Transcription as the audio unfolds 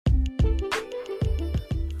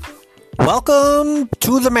Welcome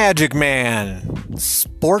to the Magic Man,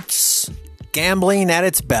 sports gambling at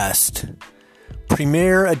its best.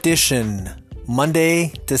 Premiere edition,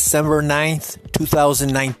 Monday, December 9th,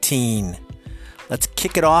 2019. Let's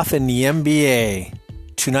kick it off in the NBA.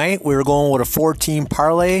 Tonight, we're going with a 4-team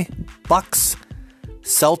parlay. Bucks,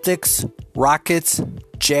 Celtics, Rockets,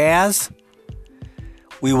 Jazz.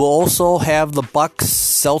 We will also have the Bucks,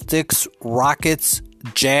 Celtics, Rockets,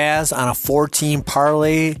 Jazz on a 4-team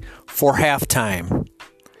parlay for halftime.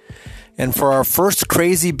 And for our first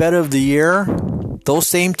crazy bet of the year, those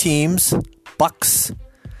same teams, Bucks,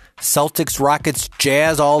 Celtics, Rockets,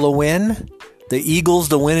 Jazz, all to win. The Eagles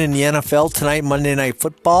to win in the NFL tonight, Monday Night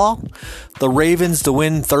Football. The Ravens to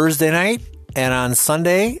win Thursday night. And on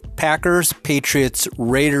Sunday, Packers, Patriots,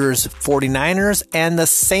 Raiders, 49ers, and the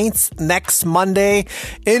Saints next Monday.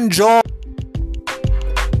 Enjoy!